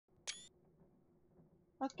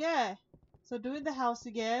Okay, so doing the house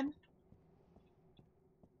again.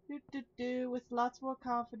 With lots more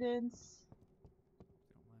confidence.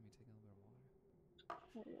 Don't mind me taking a little bit of water.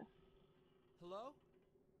 There you go. Hello?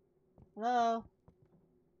 Hello.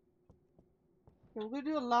 Okay, we're gonna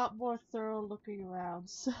do a lot more thorough looking around,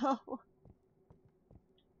 so.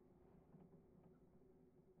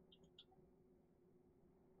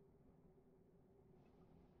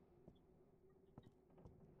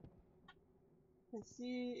 The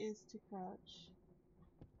C is to crouch.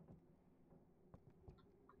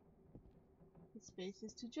 The space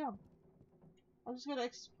is to jump. I'm just gonna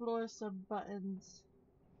explore some buttons.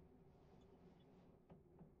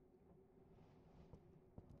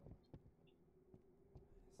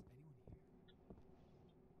 Is anyone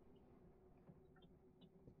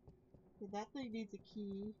here? Okay, that thing needs a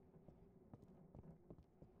key.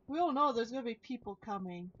 We all know there's gonna be people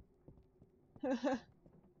coming.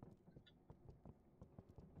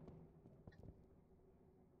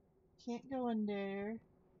 Can't go in there.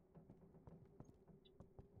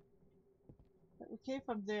 We came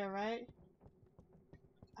from there, right?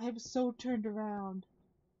 I am so turned around.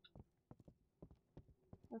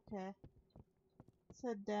 Okay. Let's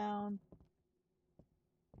head down.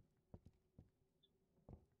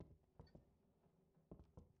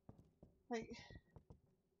 Like,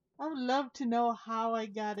 I would love to know how I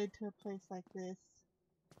got into a place like this.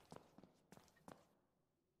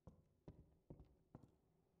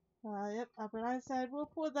 Yep, Albert Einstein. We'll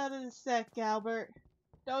pull that in a sec, Albert.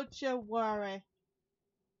 Don't you worry.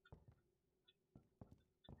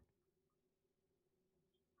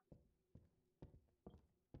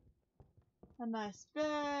 A nice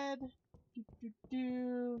bed.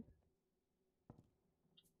 Do.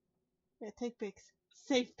 Yeah, take pics.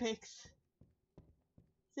 Safe pics.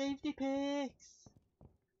 Safety pics.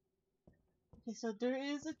 Okay, so there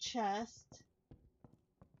is a chest.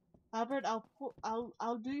 Albert, I'll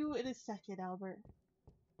do you in a second, Albert.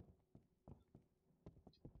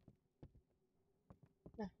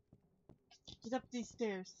 Yeah, get up these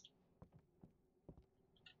stairs.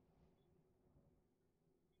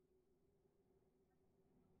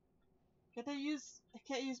 I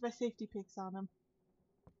can't use my safety picks on him.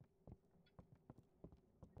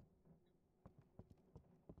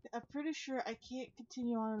 I'm pretty sure I can't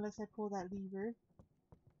continue on unless I pull that lever.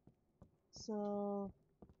 So,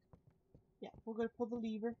 yeah, we're gonna pull the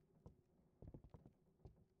lever.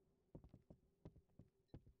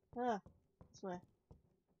 Ah, this way.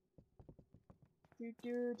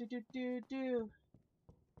 Do.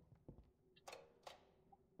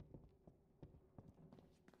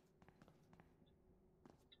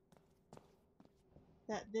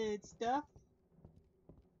 That did stuff.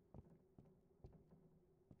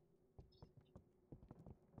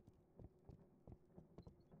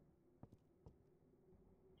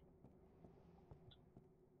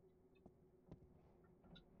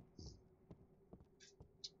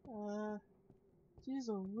 Jeez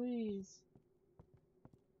Louise.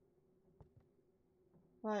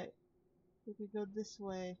 Right, we could go this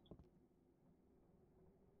way. This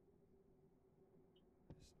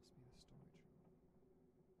must be the storage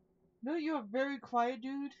room. No, you're very quiet,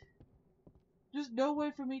 dude. There's no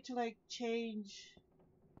way for me to, like, change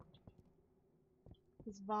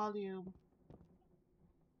his volume.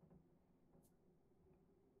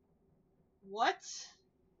 What?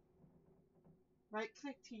 Right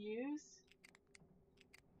click to use?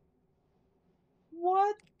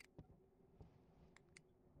 What?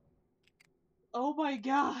 Oh my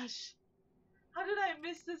gosh! How did I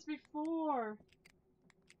miss this before?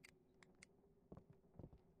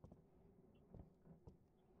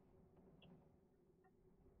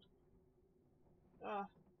 Ugh.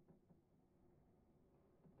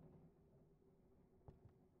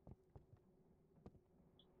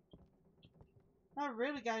 I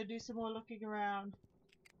really gotta do some more looking around.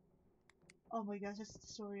 Oh my gosh, that's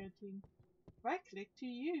disorienting. Right click to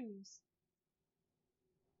use.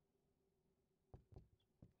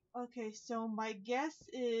 Okay, so my guess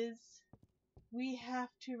is we have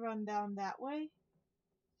to run down that way.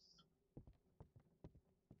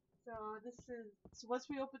 So so once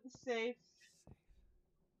we open the safe,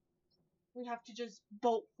 we have to just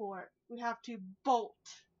bolt for it. We have to bolt.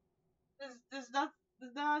 There's no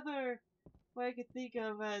other way I could think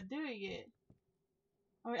of doing it.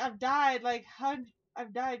 I mean, I've died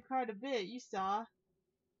quite a bit. You saw.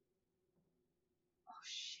 Oh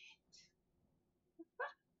shit.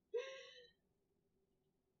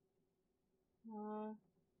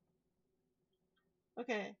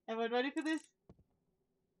 Okay, everyone ready for this?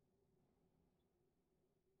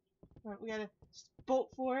 Alright, we gotta just bolt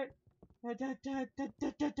for it. Da, da, da, da,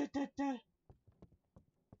 da, da, da, da.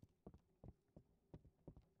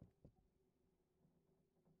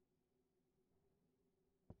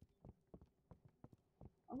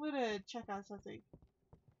 to check on something.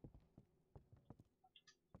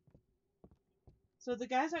 So the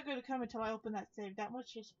guys aren't gonna come until I open that safe. That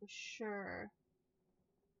much is for sure.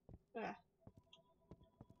 Ugh.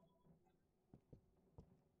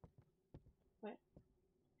 Wait.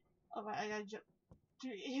 Oh, I gotta jump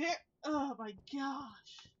through here. Oh my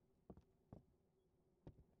gosh.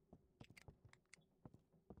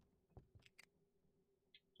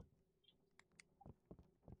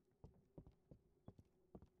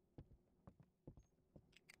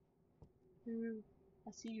 Ooh,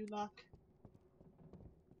 I see you, Luck.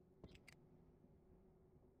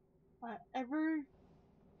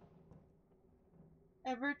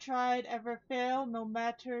 Ever tried, ever failed, no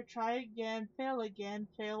matter, try again,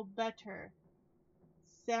 fail better.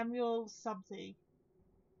 Samuel something.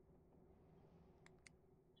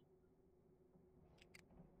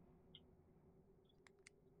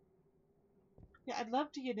 Yeah, I'd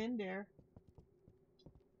love to get in there.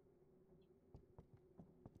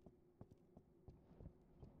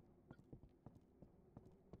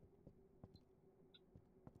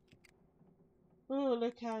 Oh,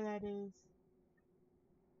 look how that is.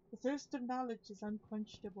 The thirst of knowledge is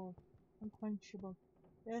unquenchable. Unquenchable.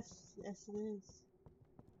 Yes, yes it is.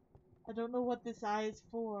 I don't know what this eye is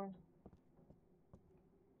for.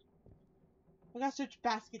 I gotta search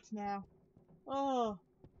baskets now. Oh,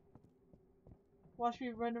 watch me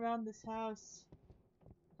run around this house.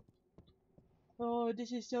 Oh,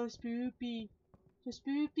 this is so spoopy. So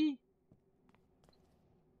spoopy.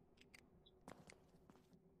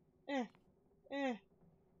 Eh, eh,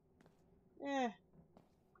 eh.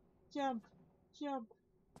 Jump, jump.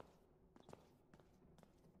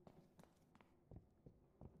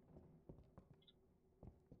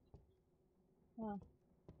 Oh.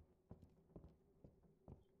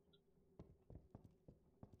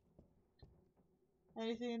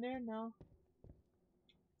 Anything in there? No.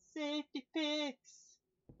 Safety picks.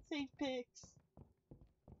 Safe picks.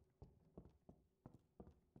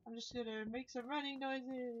 I'm just gonna make some running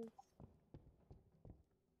noises.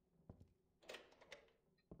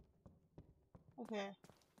 Okay.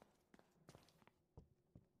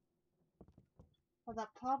 Well, that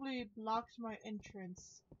probably blocks my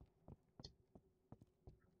entrance.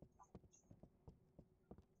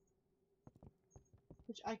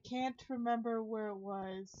 Which I can't remember where it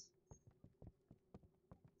was.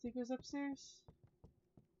 Think it was upstairs?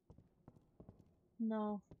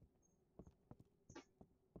 No.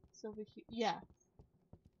 It's over here. Yeah.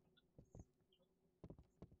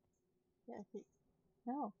 Yeah, I think.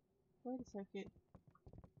 No. Wait a second.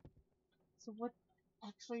 So what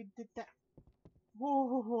actually did that?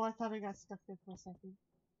 Whoa, I thought I got stuck there for a second.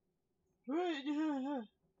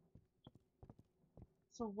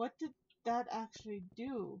 So what did that actually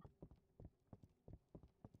do?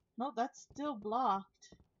 No, that's still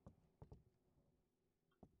blocked.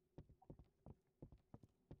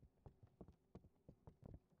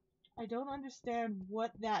 I don't understand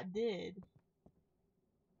what that did.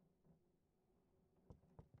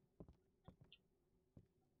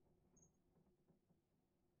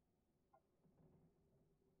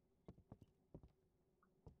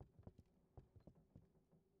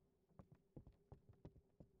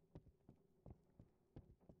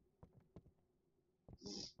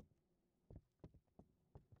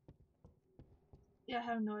 Yeah, I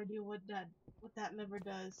have no idea what that lever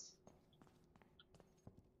does.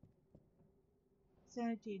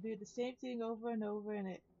 Sanity, do the same thing over and over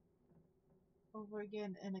over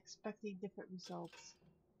again and expecting different results.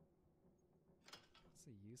 What's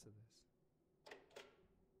the use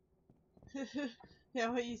of this?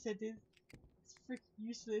 Yeah, what you said, dude. It's freaking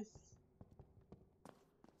useless.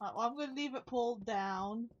 Well, I'm gonna leave it pulled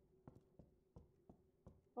down.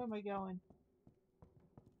 Where am I going?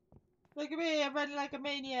 Look at me, I'm running like a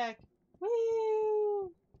maniac.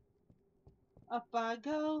 Woo! Up I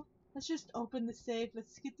go. Let's just open the safe.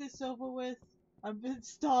 Let's get this over with. I've been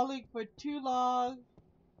stalling for too long.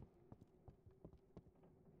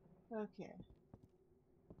 Okay.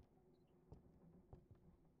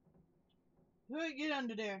 Get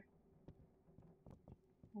under there.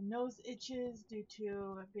 My nose itches due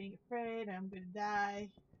to being afraid I'm gonna die.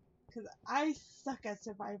 Because I suck at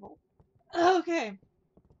survival. Okay.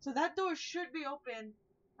 So that door should be open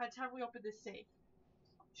by the time we open this safe.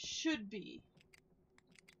 Should be.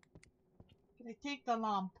 Can I take the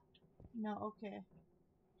lamp? No, okay.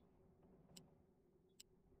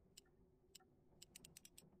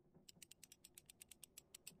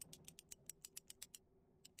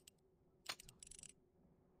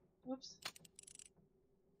 Whoops.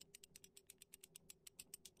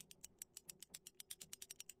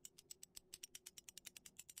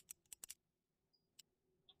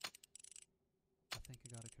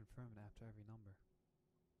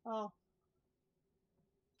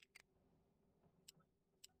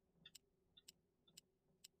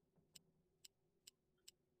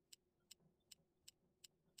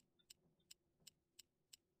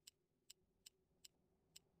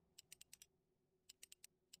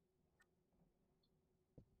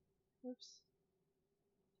 Oops.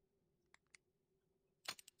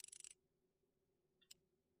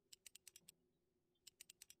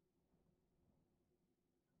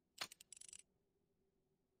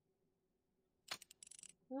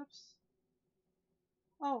 Oops.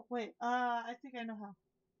 Oh, wait. I think I know how.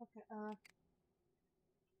 Okay, I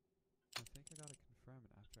think I gotta confirm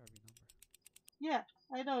it after every number. yeah,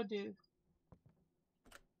 I know, dude.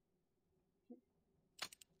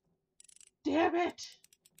 Damn it!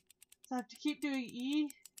 So I have to keep doing E?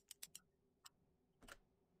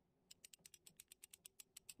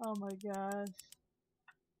 Oh my god.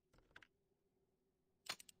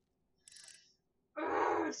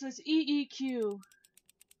 So it's EEQ.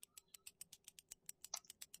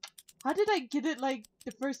 How did I get it like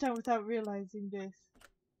the first time without realizing this?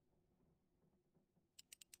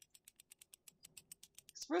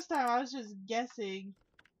 'Cause first time I was just guessing.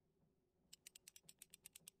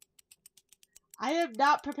 I am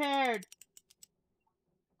not prepared.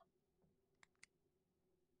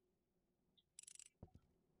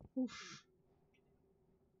 Oof.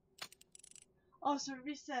 Oh, so it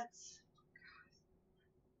resets.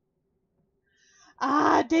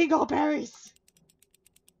 Ah, dingleberries!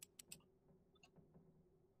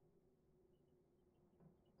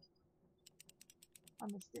 I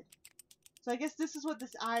missed it. So I guess this is what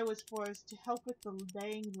this eye was for, is to help with the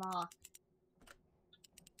dang lock.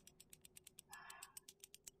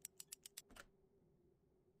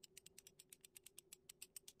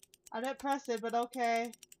 I didn't press it, but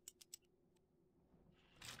okay.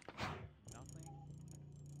 Nothing?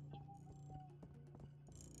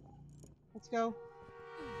 Let's go.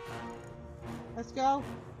 Let's go.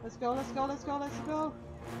 Let's go, let's go, let's go, let's go.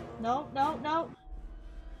 No, no, no.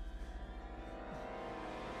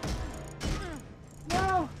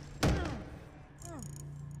 No!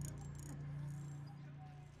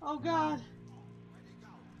 Oh god.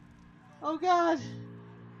 Oh god.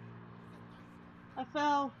 I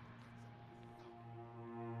fell.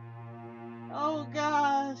 Oh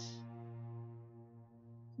gosh.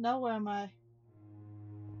 Now where am I?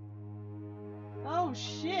 Oh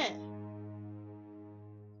shit.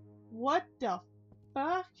 What the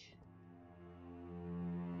fuck?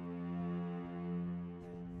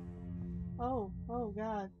 Oh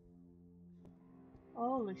god.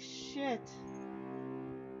 Holy shit.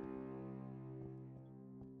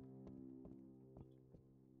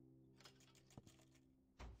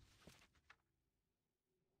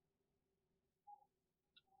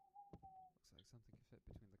 Looks like something can fit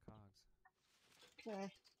between the cogs.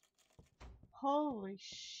 Okay. Holy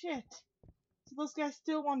shit. So those guys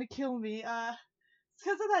still want to kill me.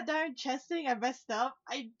 Because of that darn chest thing, I messed up.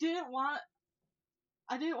 I didn't want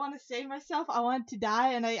to save myself. I wanted to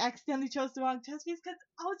die, and I accidentally chose the wrong chest piece because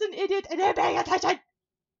I was an idiot and didn't pay attention.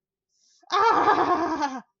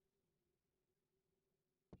 Ah!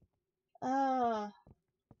 Uh,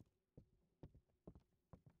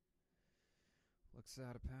 Looks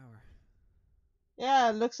out of power. yeah,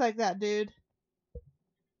 it looks like that, dude.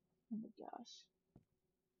 Oh my gosh.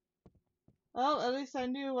 Well, at least I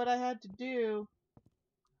knew what I had to do.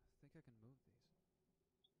 I think I can move these.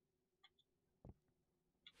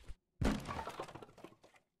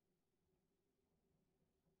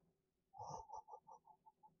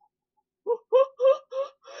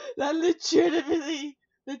 That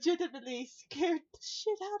legitimately scared the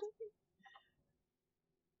shit out of me.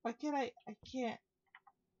 Why can't I can't.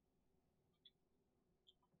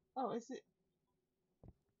 Oh, is it?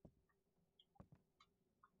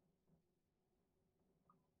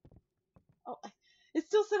 Oh, it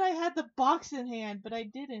still said I had the box in hand, but I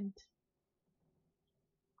didn't.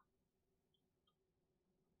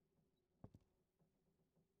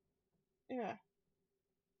 Yeah.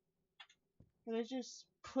 Can I just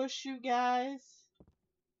push you guys?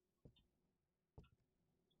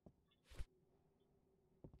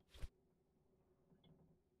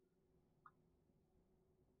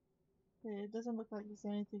 Okay, it doesn't look like there's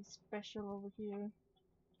anything special over here.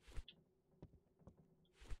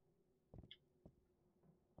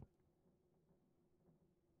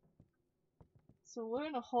 So we're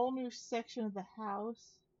in a whole new section of the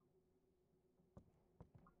house.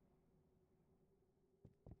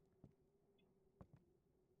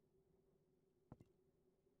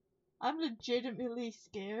 I'm legitimately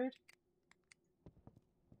scared.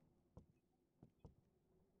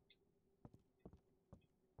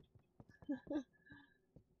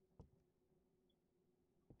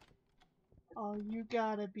 Oh, you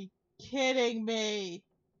gotta be kidding me.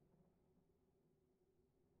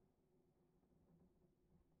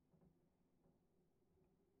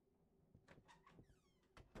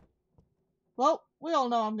 Well, we all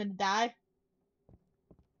know I'm gonna die.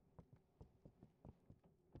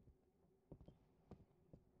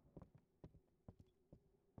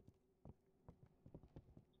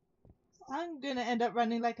 I'm gonna end up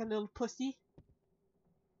running like a little pussy.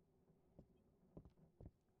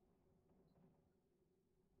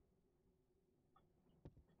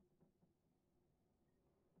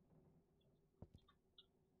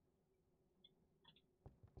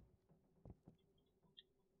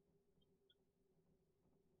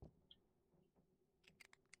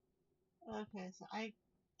 Okay, so I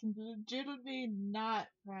can legitimately not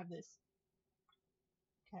grab this.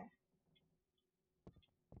 Okay.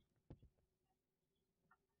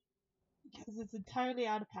 Because it's entirely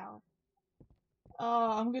out of power.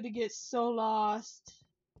 Oh, I'm gonna get so lost.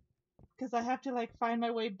 Because I have to like find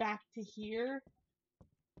my way back to here.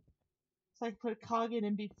 So I can put a cog in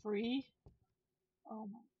and be free. Oh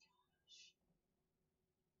my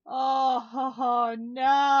gosh. Oh,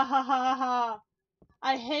 no.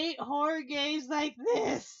 I hate horror games like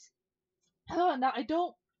this. Oh, no, I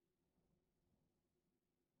don't.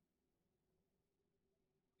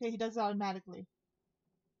 Okay, he does it automatically.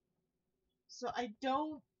 So I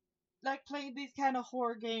don't like playing these kind of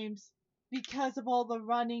horror games because of all the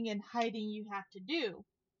running and hiding you have to do.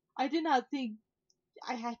 I did not think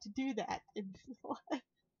I had to do that.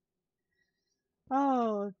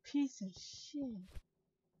 Oh, piece of shit.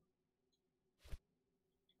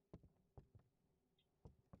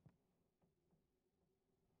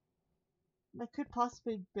 I could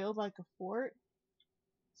possibly build like a fort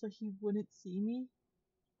so he wouldn't see me.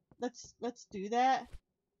 Let's do that.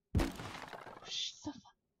 Son of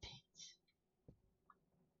a bitch.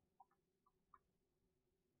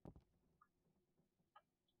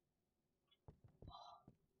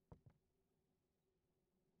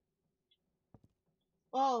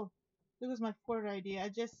 Oh, it was my fort idea. I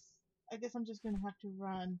guess I'm just gonna have to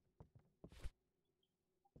run.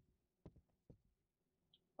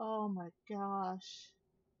 Oh my gosh.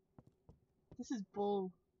 This is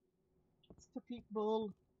bull. It's complete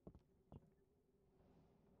bull.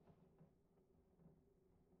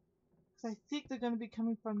 Because I think they're gonna be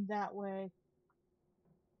coming from that way.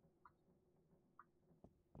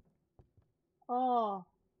 Oh.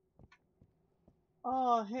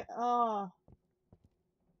 Oh, oh.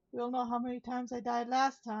 We all know how many times I died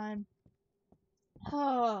last time.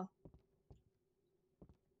 Oh.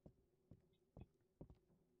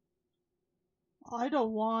 I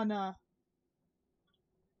don't wanna.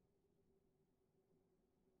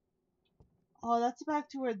 Oh, that's back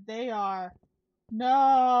to where they are.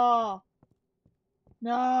 No.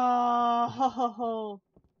 No. Oh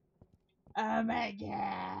my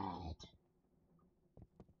god.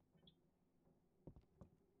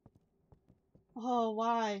 Oh,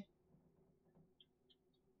 why?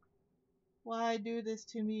 Why do this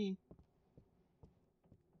to me?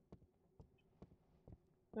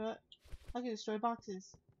 What? I can destroy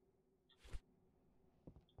boxes.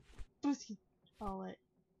 Booski. Oh, wait.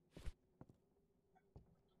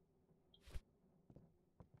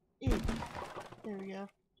 Ew. There we go.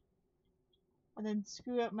 And then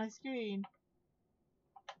screw up my screen.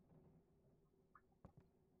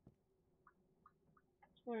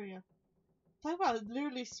 There we go. Talk about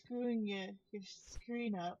literally screwing your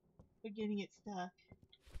screen up by getting it stuck.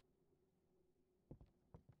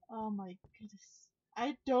 Oh my goodness.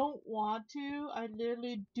 I don't want to. I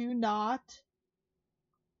literally do not.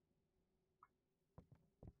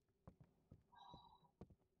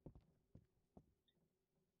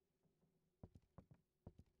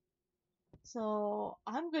 So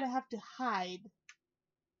I'm gonna have to hide.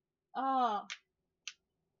 Oh.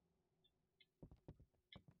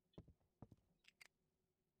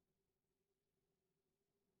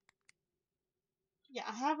 Yeah,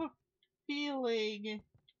 I have a feeling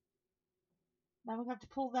now I'm gonna have to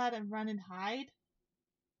pull that and run and hide.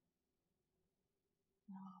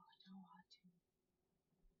 No, I don't want to.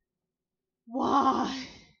 Why?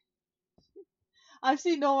 I've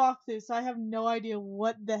seen no walkthroughs, so I have no idea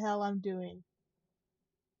what the hell I'm doing.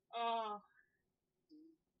 Oh.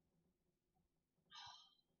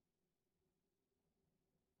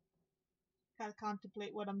 Gotta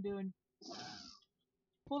contemplate what I'm doing.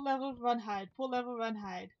 Pull level, run, hide. Pull level, run,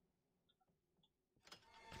 hide.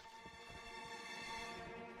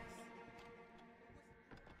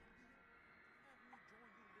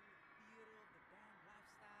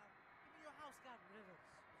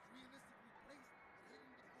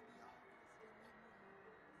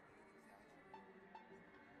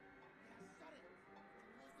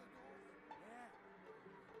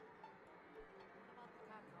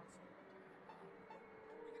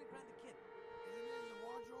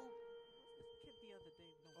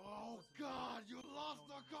 Oh God, you lost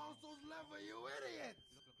the console's lever, you idiot!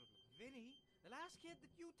 Look. Vinny, the last kid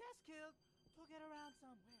that you test killed took it around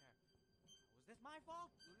somewhere. I was this my fault?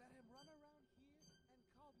 You let him run around here and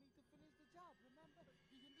called me to finish the job, remember?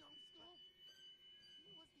 You dumb skull?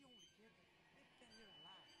 He was the only kid that did get here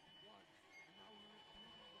alive. Was. And now we repeat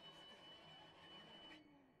the mistake.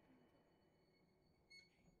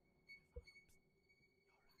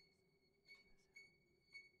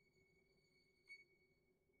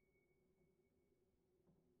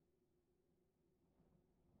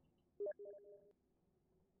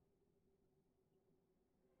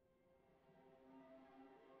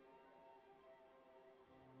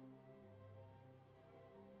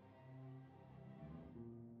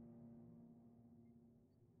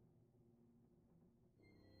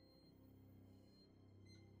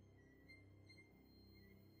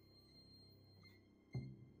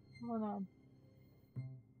 Hold on.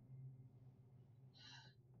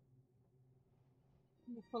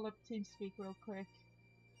 Let me pull up TeamSpeak real quick.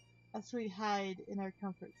 As we hide in our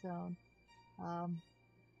comfort zone. Oh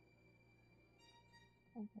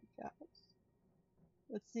my gosh.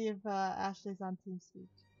 Let's see if Ashley's on TeamSpeak.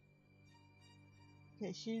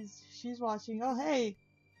 Okay, she's watching. Oh hey!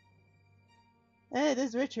 Hey,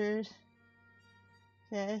 there's Richard.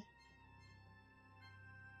 Okay.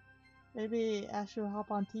 Maybe Ashley will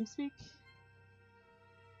hop on TeamSpeak?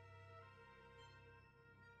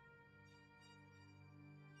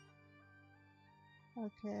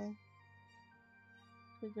 Okay.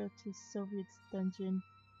 We go to Soviet's dungeon.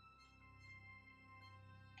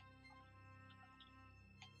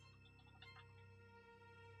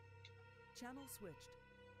 Channel switched.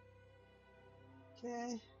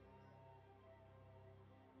 Okay.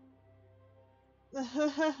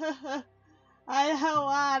 I don't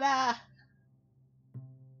wanna.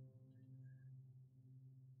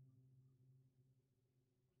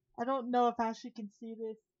 I don't know if Ashley can see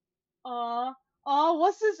this. Aw. Aw,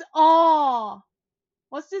 what's this aw?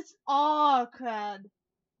 What's this aw crud?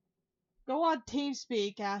 Go on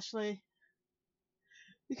TeamSpeak, Ashley.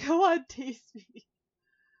 Go on TeamSpeak.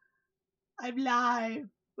 I'm live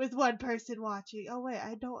with one person watching. Oh wait,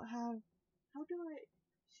 I don't have. How do I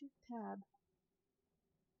shift tab?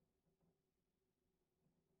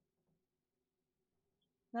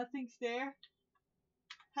 Nothing's there.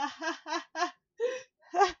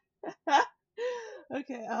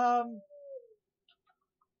 Okay.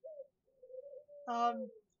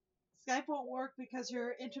 Skype won't work because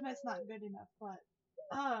your internet's not good enough. But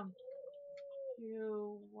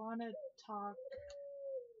you wanna talk?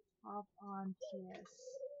 Hop on TS.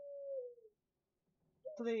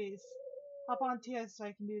 Please. Hop on TS so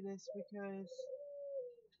I can do this because.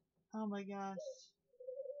 Oh my gosh.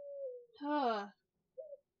 Huh.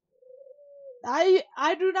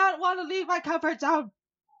 I do not want to leave my comfort zone.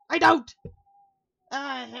 I don't.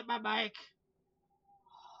 I hit my mic.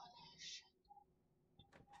 Holy shit.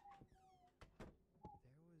 There was another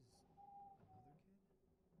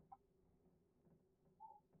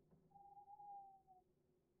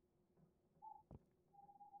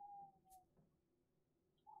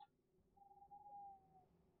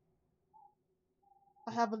kid?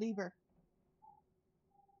 I have a lever.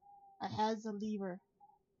 I has a lever.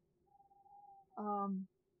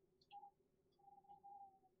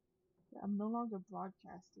 I'm no longer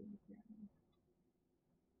broadcasting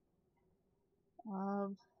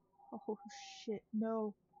apparently. Oh shit,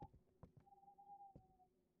 no.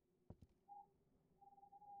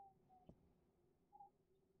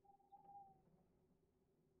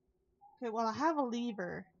 Okay, well I have a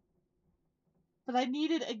lever. But I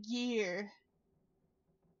needed a gear.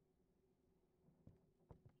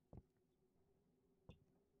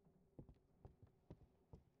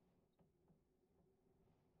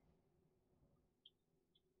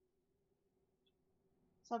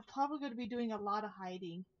 So I'm probably going to be doing a lot of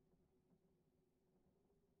hiding.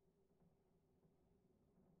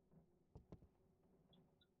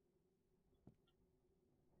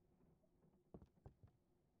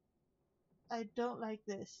 I don't like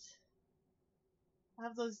this. I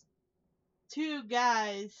have those two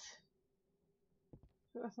guys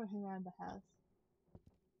around the house.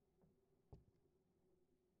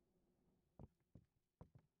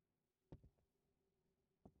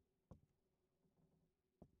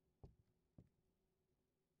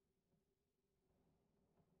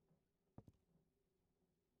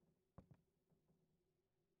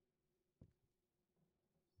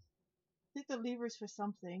 I think the lever's for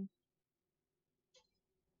something.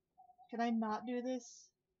 Can I not do this?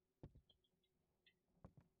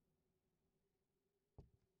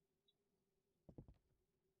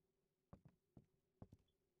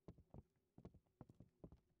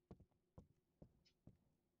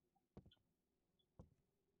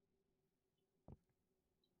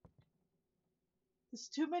 There's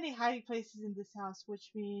too many hiding places in this house,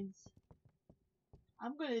 which means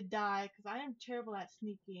I'm gonna die because I am terrible at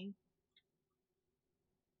sneaking.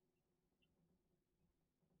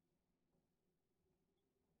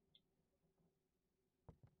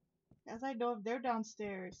 As I know if they're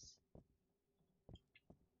downstairs.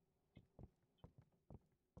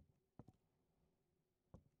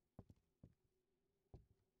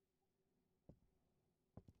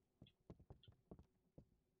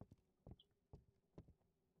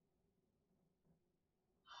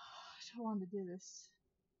 I don't want to do this.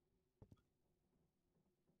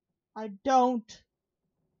 I don't.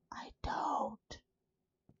 I don't.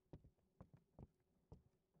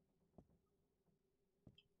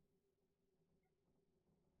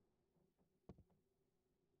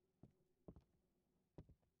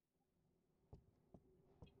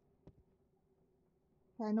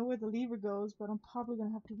 I know where the lever goes, but I'm probably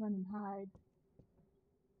gonna have to run and hide.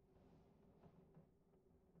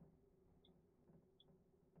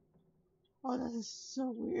 Oh, that is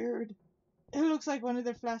so weird. It looks like one of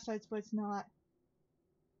their flashlights, but it's not.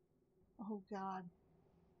 Oh god.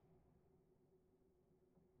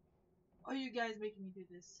 Oh, you guys making me do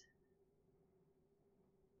this.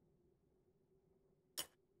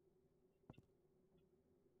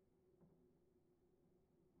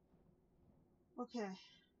 Okay.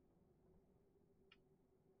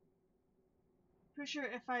 Pretty sure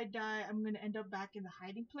if I die, I'm gonna end up back in the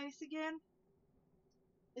hiding place again.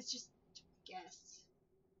 It's just a guess.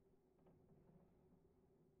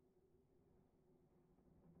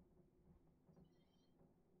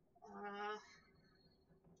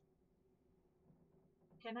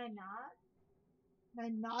 Can I not? Can I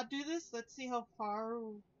not do this? Let's see how far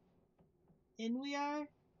in we are.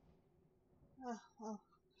 Oh.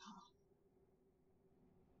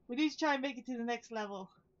 We need to try and make it to the next level.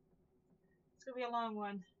 It's gonna be a long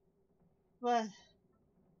one. But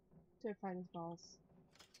terrified as balls.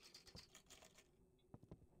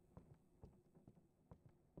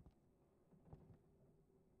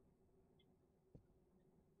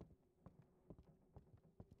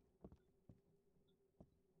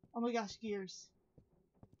 Oh my gosh, gears.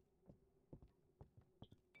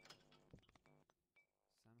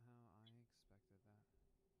 Somehow I expected that.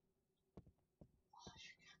 Oh,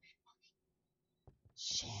 you gotta be fucking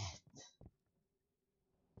shit.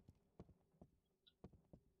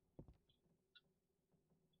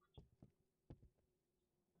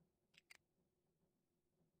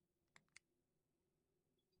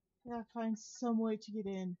 I gotta find some way to get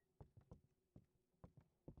in.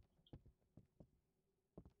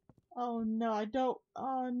 Oh no, I don't.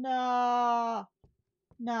 Oh no.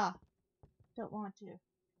 Nah. Don't want to.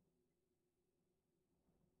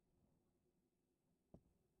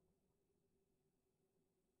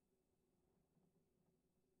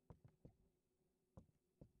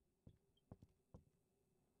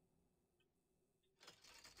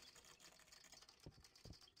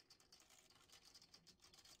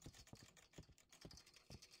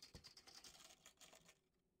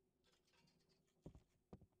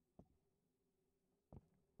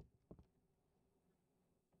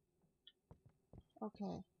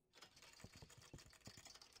 Okay.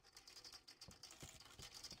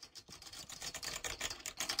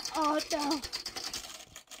 Oh no! Damn it.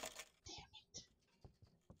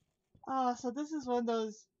 Oh, so this is one of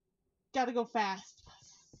those gotta go fast.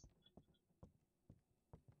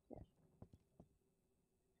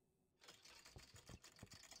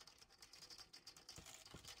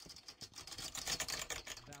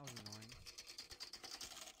 That was annoying.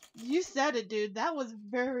 You said it, dude. That was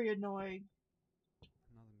very annoying.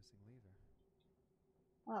 Another missing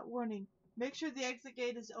lever. Warning. Make sure the exit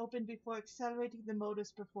gate is open before accelerating the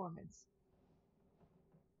motor's performance.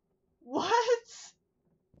 What?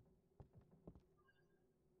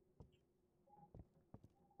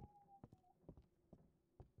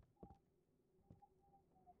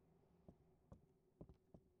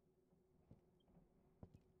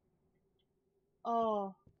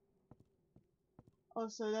 Oh. Oh,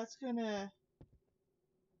 so that's gonna...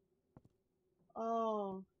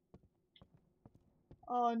 Oh.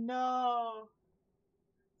 Oh no.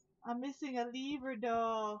 I'm missing a lever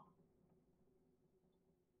though.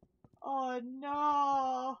 Oh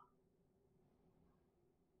no.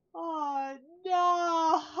 Oh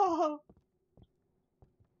no.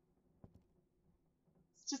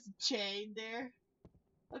 It's just a chain there.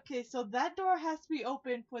 Okay, so that door has to be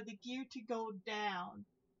open for the gear to go down.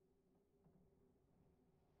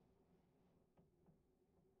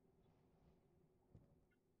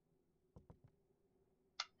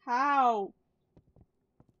 How?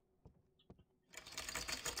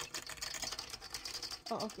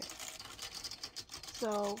 Oh, okay.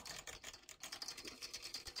 So,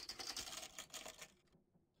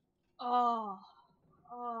 oh,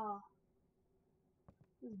 oh,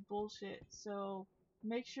 this is bullshit. So,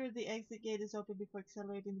 make sure the exit gate is open before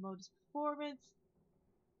accelerating the motor's performance.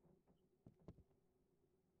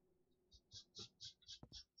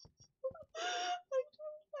 I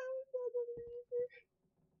don't have another lever.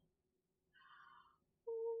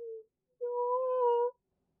 Oh no!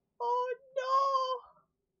 Oh no!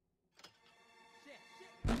 Shit!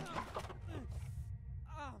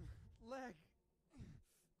 Leg.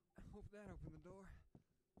 I hope that opened the door.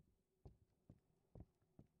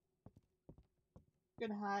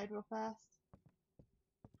 Gonna hide real fast.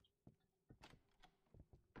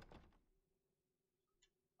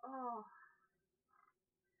 Oh.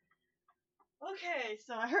 Okay,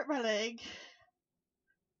 so I hurt my leg.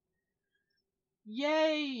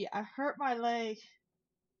 Yay! I hurt my leg.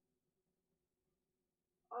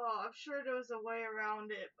 Oh, I'm sure there was a way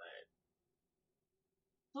around it, but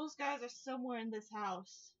those guys are somewhere in this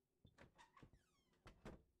house.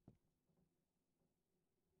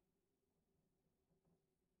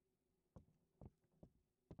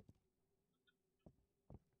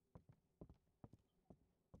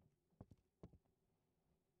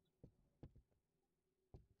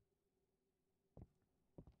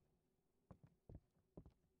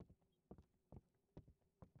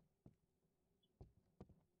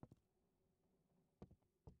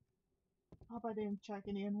 How about I didn't attract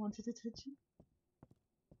any unwanted attention?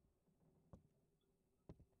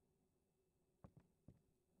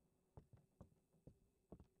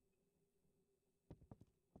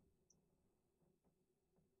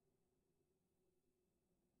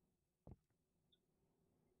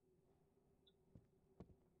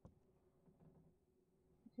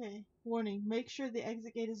 Okay, warning. Make sure the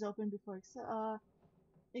exit gate is open before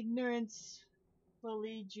ignorance will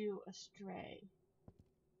lead you astray.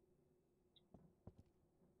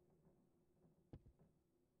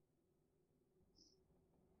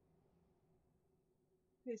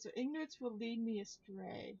 Okay, so ignorance will lead me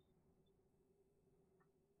astray.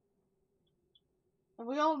 And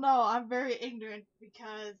we all know I'm very ignorant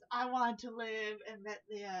because I wanted to live and that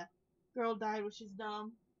the girl died, which is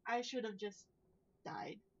dumb. I should have just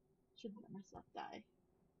died. Should have let myself die.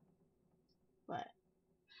 But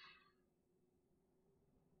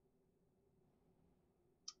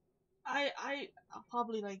I'll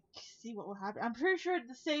probably like see what will happen. I'm pretty sure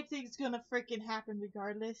the same thing's gonna freaking happen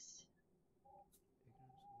regardless.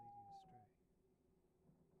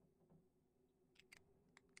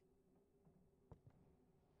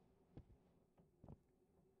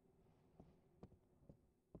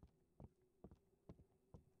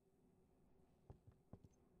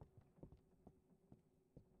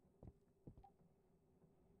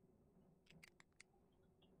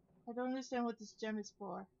 I don't understand what this gem is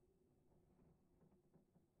for.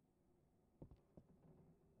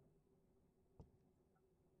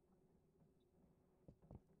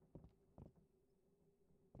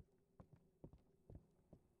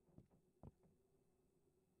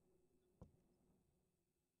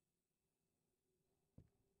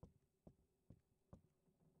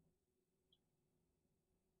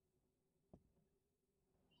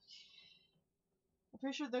 I'm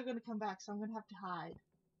pretty sure they're gonna come back, so I'm gonna have to hide.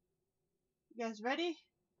 You guys ready?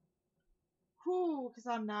 Whew, because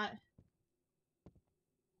I'm not.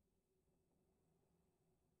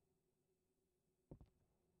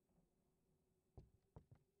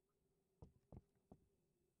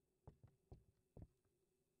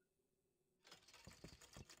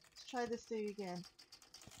 Let's try this thing again.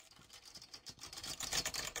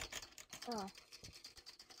 Oh.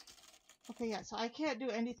 Okay, yeah, so I can't do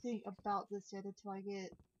anything about this yet until I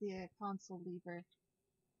get the console lever.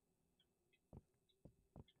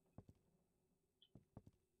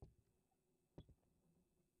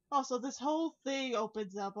 Oh, so this whole thing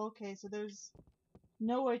opens up. Okay, so there's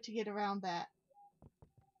no way to get around that.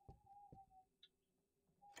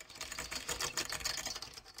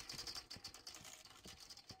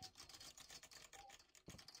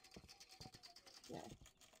 Yeah.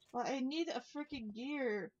 Well, I need a freaking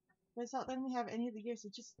gear. But it's not letting me have any of the gears.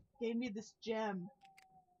 It just gave me this gem.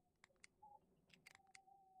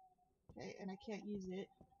 Okay, and I can't use it.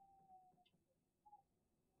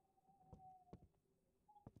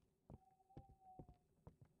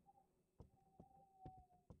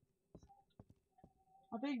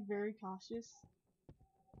 I'm being very cautious.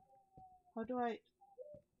 How do I...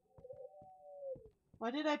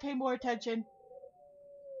 Why did I pay more attention?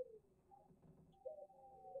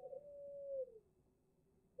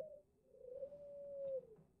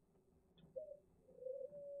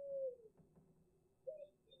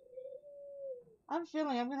 I'm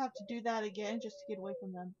feeling I'm gonna have to do that again just to get away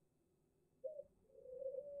from them.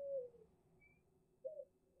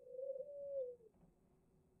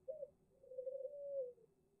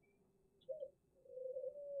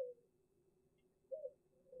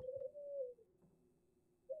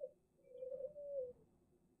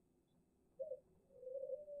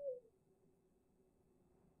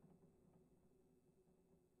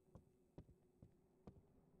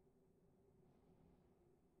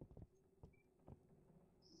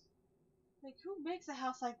 Like, who makes a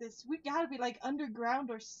house like this? We gotta be like underground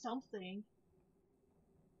or something.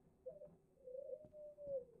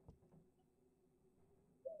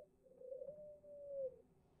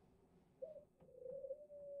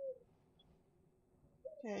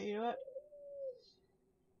 Okay, you know what?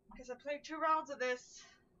 Because I played 2 rounds of this.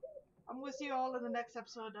 I'm gonna see you all in the next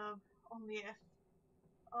episode of Only If.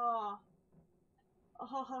 Oh. Oh,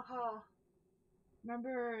 ha, ha, ha.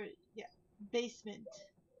 Remember, yeah, basement.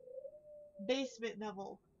 Basement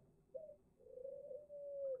level.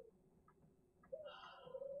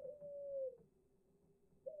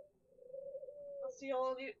 I'll see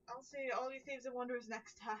all these thieves and wonders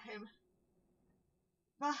next time.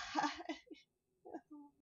 Bye.